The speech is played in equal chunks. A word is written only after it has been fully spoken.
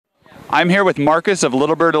I'm here with Marcus of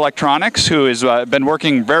Little Bird Electronics, who has been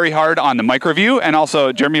working very hard on the Microview, and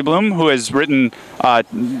also Jeremy Blum, who has written,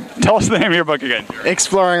 tell us the name of your book again.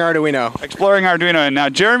 Exploring Arduino. Exploring Arduino. And now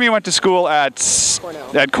Jeremy went to school at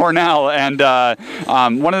Cornell, and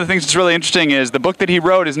one of the things that's really interesting is the book that he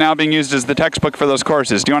wrote is now being used as the textbook for those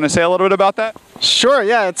courses. Do you want to say a little bit about that? Sure,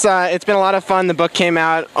 yeah, it's been a lot of fun. The book came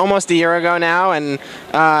out almost a year ago now, and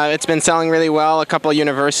it's been selling really well. A couple of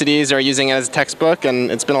universities are using it as a textbook,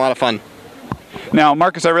 and it's been a lot of fun. Now,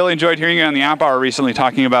 Marcus, I really enjoyed hearing you on the App Hour recently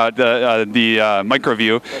talking about the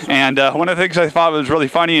Microview, and one of the things I thought was really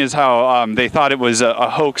funny is how they thought it was a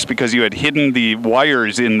hoax because you had hidden the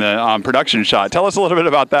wires in the production shot. Tell us a little bit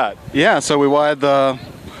about that. Yeah, so we wired the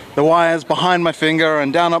wires behind my finger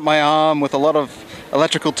and down up my arm with a lot of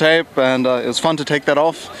electrical tape, and it was fun to take that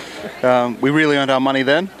off. We really earned our money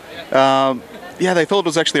then. Yeah, they thought it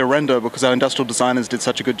was actually a render because our industrial designers did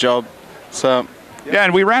such a good job. So. Yeah,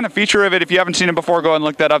 and we ran a feature of it. If you haven't seen it before, go and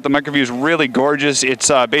look that up. The Microview is really gorgeous.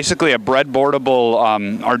 It's basically a breadboardable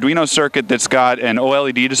Arduino circuit that's got an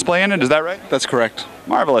OLED display in it. Is that right? That's correct.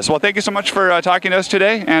 Marvelous. Well, thank you so much for talking to us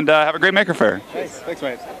today, and have a great Maker Faire. Thanks,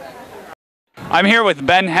 mate. I'm here with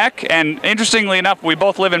Ben Heck, and interestingly enough, we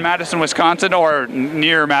both live in Madison, Wisconsin, or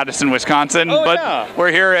near Madison, Wisconsin, but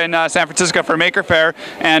we're here in San Francisco for Maker Faire,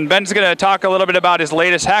 and Ben's going to talk a little bit about his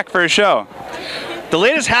latest hack for his show. The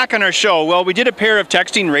latest hack on our show, well, we did a pair of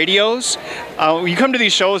texting radios. You come to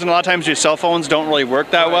these shows and a lot of times your cell phones don't really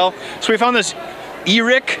work that well. So we found this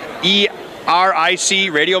ERIC, E-R-I-C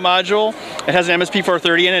radio module. It has an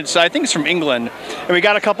MSP430 in it. So I think it's from England. And we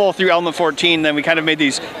got a couple through Element 14, then we kind of made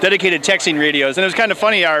these dedicated texting radios. And it was kind of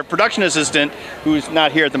funny, our production assistant, who's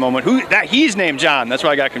not here at the moment, he's named John, that's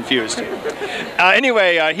why I got confused.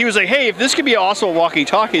 Anyway, he was like, hey, if this could be also a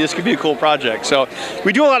walkie-talkie, this could be a cool project. So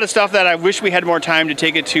we do a lot of stuff that I wish we had more time to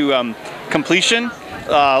take it to completion.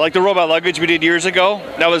 Like the robot luggage we did years ago.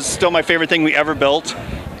 That was still my favorite thing we ever built.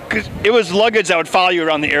 It was luggage that would follow you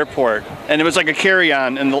around the airport, and it was like a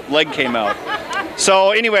carry-on, and the leg came out.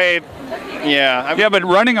 So anyway, yeah. Yeah, but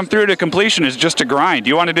running them through to completion is just a grind.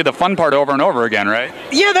 You want to do the fun part over and over again, right?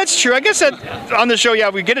 Yeah, that's true. I guess that on the show, yeah,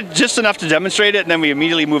 we get it just enough to demonstrate it, and then we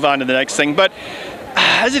immediately move on to the next thing. But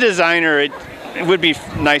as a designer, it would be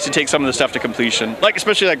nice to take some of the stuff to completion,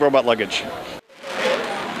 especially like robot luggage.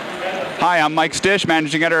 Hi, I'm Mike Stish,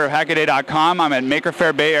 managing editor of Hackaday.com. I'm at Maker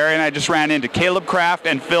Faire Bay Area, and I just ran into Caleb Kraft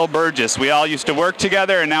and Phil Burgess. We all used to work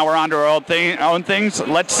together, and now we're on to our own things.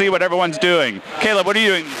 Let's see what everyone's doing. Caleb, what are you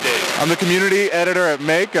doing these days? I'm the community editor at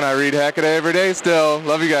Make, and I read Hackaday every day still.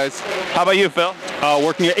 Love you guys. How about you, Phil?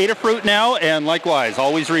 Working at Adafruit now, and likewise,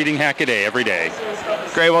 always reading Hackaday every day.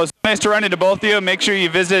 Great. Well, it's nice to run into both of you. Make sure you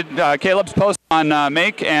visit Caleb's post on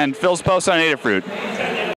Make and Phil's post on Adafruit.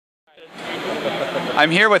 I'm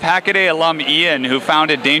here with Hackaday alum Ian, who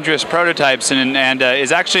founded Dangerous Prototypes and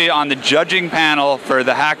is actually on the judging panel for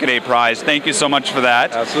the Hackaday Prize. Thank you so much for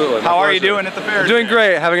that. Absolutely. How are you doing at the fair? I'm doing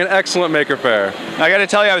great. Having an excellent Maker Faire. I got to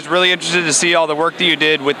tell you, I was really interested to see all the work that you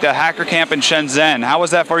did with the Hacker Camp in Shenzhen. How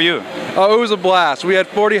was that for you? Oh, it was a blast. We had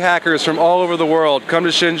 40 hackers from all over the world come to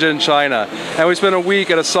Shenzhen, China, and we spent a week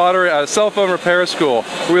at a cell phone repair school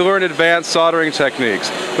where we learned advanced soldering techniques.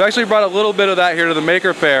 We actually brought a little bit of that here to the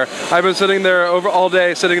Maker Faire. I've been sitting there all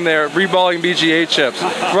day, sitting there reballing BGA chips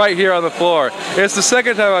right here on the floor. It's the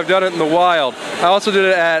second time I've done it in the wild. I also did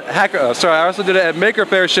it at Maker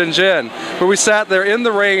Faire Shenzhen, where we sat there in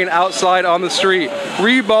the rain outside on the street,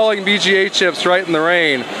 reballing BGA chips right in the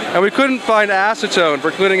rain, and we couldn't find acetone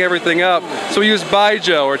for cleaning everything up, so we used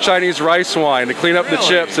baijiu, or Chinese rice wine, to clean up the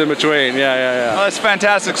chips in between. Yeah. Well, that's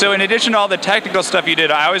fantastic. So in addition to all the technical stuff you did,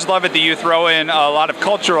 I always love it that you throw in a lot of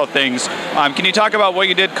cultural things. Can you talk about what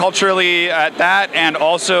you did culturally at that, and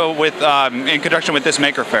also with in conjunction with this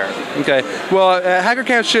Maker Faire? Okay. Well, at Hacker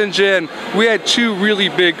Camp Shenzhen, we had two really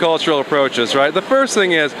big cultural approaches, right? The first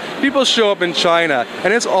thing is, people show up in China,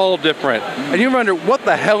 and it's all different. And you wonder, what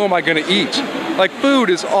the hell am I going to eat? Like, food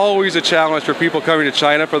is always a challenge for people coming to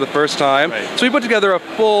China for the first time. Right. So we put together a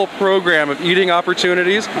full program of eating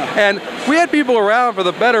opportunities, and we had people around for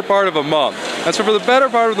the better part of a month. And so for the better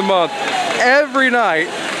part of the month, every night,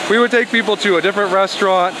 we would take people to a different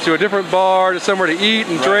restaurant, to a different bar, to somewhere to eat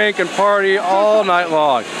and drink and party all night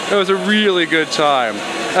long. It was a really good time.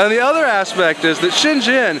 And the other aspect is that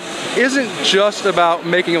Shenzhen isn't just about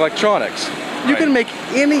making electronics. You can make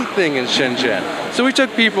anything in Shenzhen. So we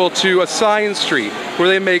took people to a science street where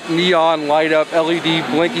they make neon light up LED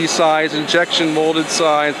blinky signs, injection molded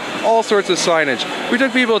signs, all sorts of signage. We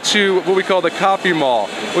took people to what we call the Copy Mall,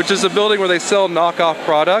 which is a building where they sell knockoff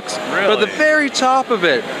products. Really? But at the very top of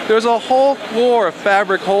it, there's a whole floor of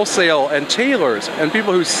fabric wholesale and tailors and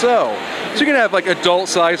people who sew. So you can have like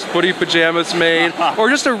adult-sized footy pajamas made, or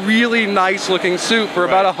just a really nice-looking suit for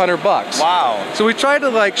about $100 bucks. Wow. So we tried to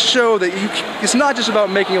like show that it's not just about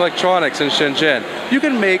making electronics in Shenzhen. You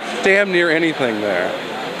can make damn near anything there.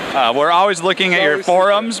 We're always looking at your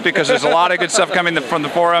forums because there's a lot of good stuff coming from the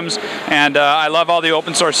forums, and I love all the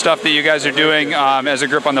open source stuff that you guys are doing as a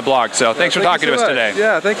group on the blog. So thanks for talking to us today.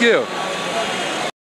 Yeah, thank you.